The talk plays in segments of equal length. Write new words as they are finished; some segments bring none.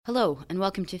Hello, and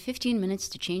welcome to 15 Minutes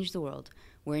to Change the World,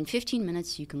 where in 15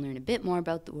 minutes you can learn a bit more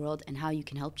about the world and how you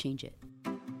can help change it.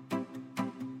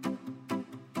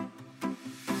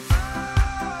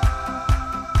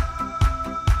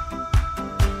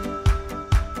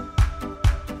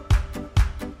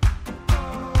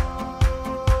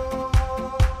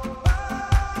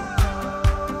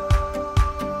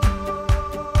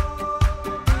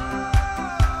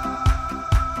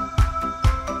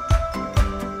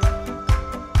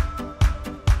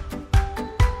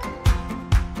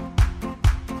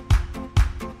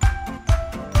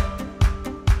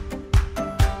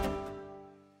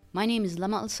 My name is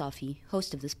Lama Al-Safi,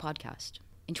 host of this podcast.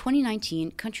 In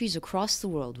 2019, countries across the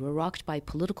world were rocked by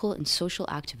political and social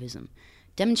activism,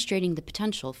 demonstrating the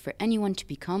potential for anyone to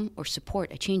become or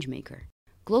support a changemaker.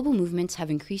 Global movements have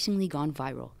increasingly gone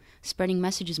viral, spreading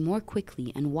messages more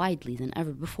quickly and widely than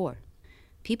ever before.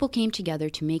 People came together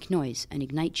to make noise and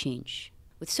ignite change.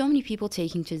 With so many people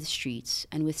taking to the streets,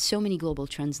 and with so many global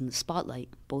trends in the spotlight,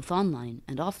 both online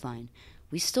and offline,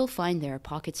 we still find there are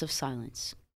pockets of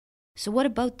silence. So what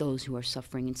about those who are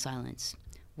suffering in silence?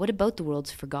 What about the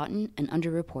world's forgotten and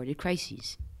underreported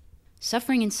crises?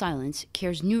 Suffering in Silence,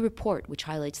 CARE's new report, which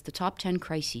highlights the top 10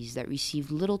 crises that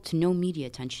received little to no media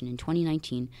attention in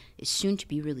 2019, is soon to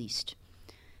be released.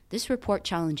 This report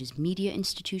challenges media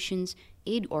institutions,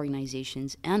 aid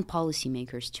organizations, and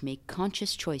policymakers to make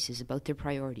conscious choices about their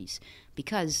priorities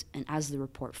because, and as the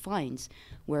report finds,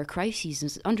 where a crisis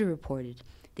is underreported,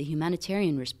 the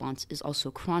humanitarian response is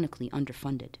also chronically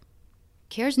underfunded.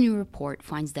 CARE's new report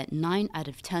finds that 9 out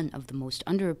of 10 of the most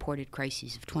underreported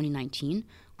crises of 2019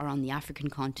 are on the African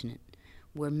continent,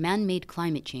 where man-made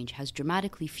climate change has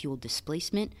dramatically fueled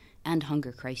displacement and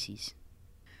hunger crises.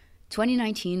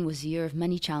 2019 was a year of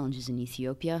many challenges in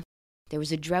Ethiopia. There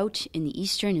was a drought in the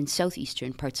eastern and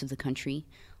southeastern parts of the country,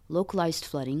 localized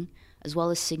flooding, as well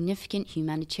as significant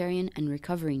humanitarian and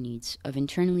recovery needs of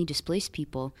internally displaced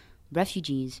people,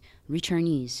 refugees,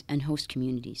 returnees, and host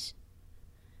communities.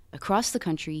 Across the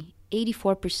country,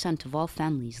 84% of all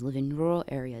families live in rural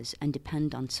areas and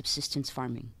depend on subsistence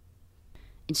farming.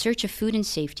 In search of food and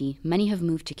safety, many have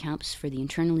moved to camps for the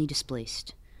internally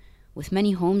displaced. With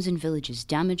many homes and villages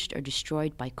damaged or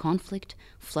destroyed by conflict,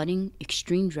 flooding,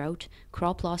 extreme drought,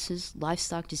 crop losses,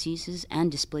 livestock diseases, and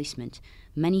displacement,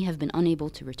 many have been unable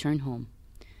to return home.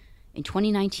 In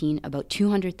 2019, about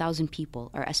 200,000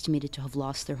 people are estimated to have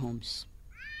lost their homes.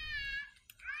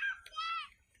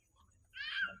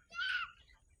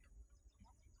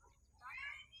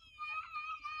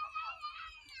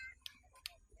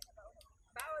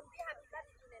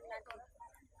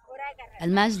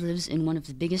 Elmaz lives in one of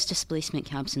the biggest displacement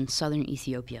camps in southern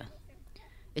Ethiopia.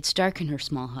 It's dark in her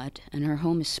small hut, and her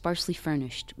home is sparsely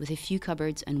furnished, with a few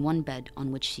cupboards and one bed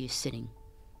on which she is sitting.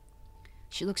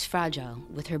 She looks fragile,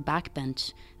 with her back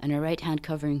bent and her right hand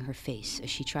covering her face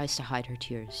as she tries to hide her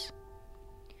tears.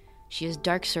 She has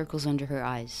dark circles under her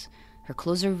eyes, her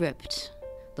clothes are ripped,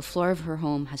 the floor of her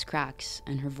home has cracks,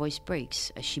 and her voice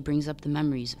breaks as she brings up the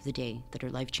memories of the day that her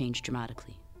life changed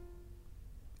dramatically.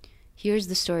 Here's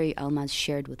the story Elmaz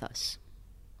shared with us.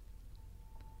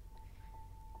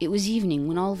 It was evening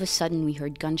when all of a sudden we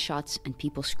heard gunshots and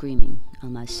people screaming,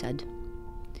 Elmaz said.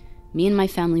 Me and my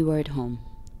family were at home.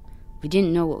 We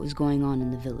didn't know what was going on in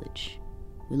the village.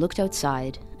 We looked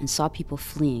outside and saw people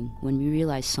fleeing when we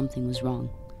realized something was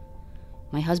wrong.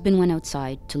 My husband went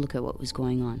outside to look at what was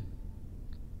going on.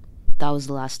 That was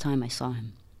the last time I saw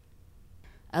him.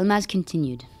 Elmaz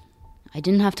continued, I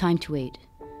didn't have time to wait.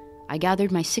 I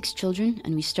gathered my 6 children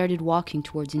and we started walking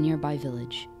towards a nearby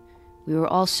village. We were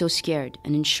all so scared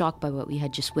and in shock by what we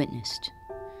had just witnessed.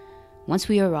 Once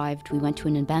we arrived, we went to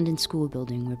an abandoned school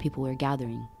building where people were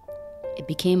gathering. It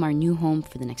became our new home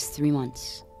for the next 3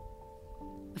 months.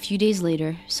 A few days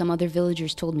later, some other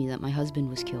villagers told me that my husband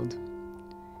was killed.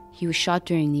 He was shot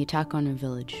during the attack on our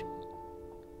village.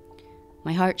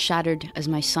 My heart shattered as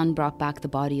my son brought back the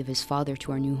body of his father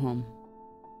to our new home.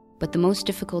 But the most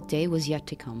difficult day was yet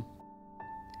to come.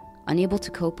 Unable to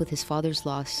cope with his father's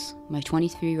loss, my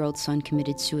 23-year-old son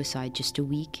committed suicide just a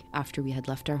week after we had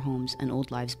left our homes and old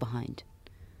lives behind.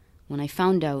 When I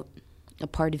found out, a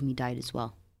part of me died as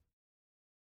well.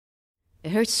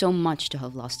 It hurts so much to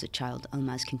have lost a child,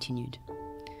 Elmaz continued.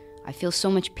 I feel so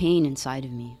much pain inside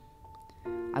of me.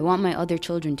 I want my other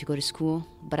children to go to school,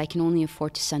 but I can only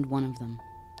afford to send one of them.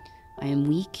 I am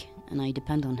weak and I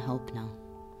depend on help now.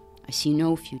 I see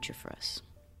no future for us.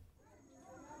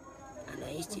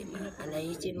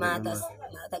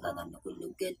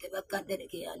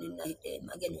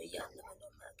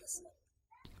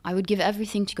 I would give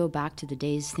everything to go back to the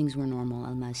days things were normal,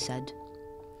 Elmaz said.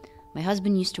 My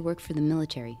husband used to work for the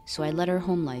military, so I led our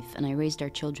home life and I raised our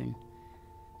children.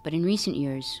 But in recent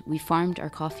years, we farmed our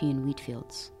coffee and wheat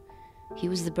fields. He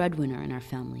was the breadwinner in our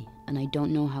family, and I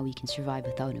don't know how we can survive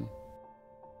without him.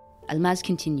 Almaz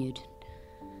continued,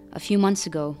 "A few months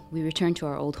ago, we returned to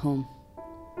our old home.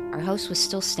 Our house was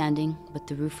still standing, but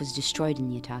the roof was destroyed in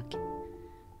the attack.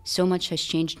 So much has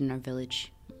changed in our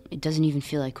village. It doesn't even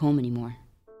feel like home anymore."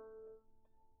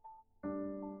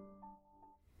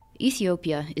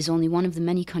 Ethiopia is only one of the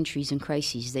many countries in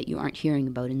crises that you aren't hearing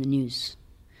about in the news.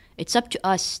 It's up to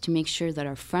us to make sure that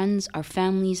our friends, our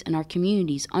families, and our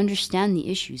communities understand the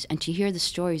issues and to hear the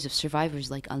stories of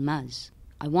survivors like Almaz.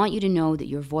 I want you to know that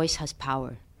your voice has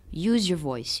power. Use your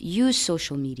voice, use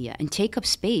social media, and take up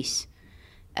space.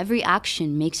 Every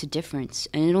action makes a difference,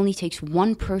 and it only takes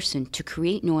one person to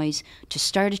create noise, to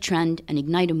start a trend, and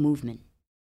ignite a movement.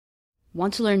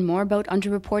 Want to learn more about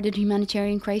underreported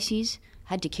humanitarian crises?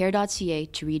 Head to care.ca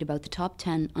to read about the top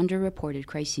 10 underreported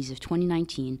crises of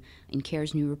 2019 in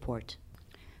CARE's new report.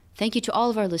 Thank you to all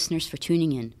of our listeners for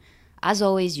tuning in. As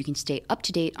always, you can stay up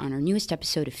to date on our newest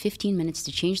episode of 15 Minutes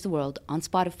to Change the World on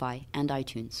Spotify and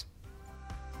iTunes.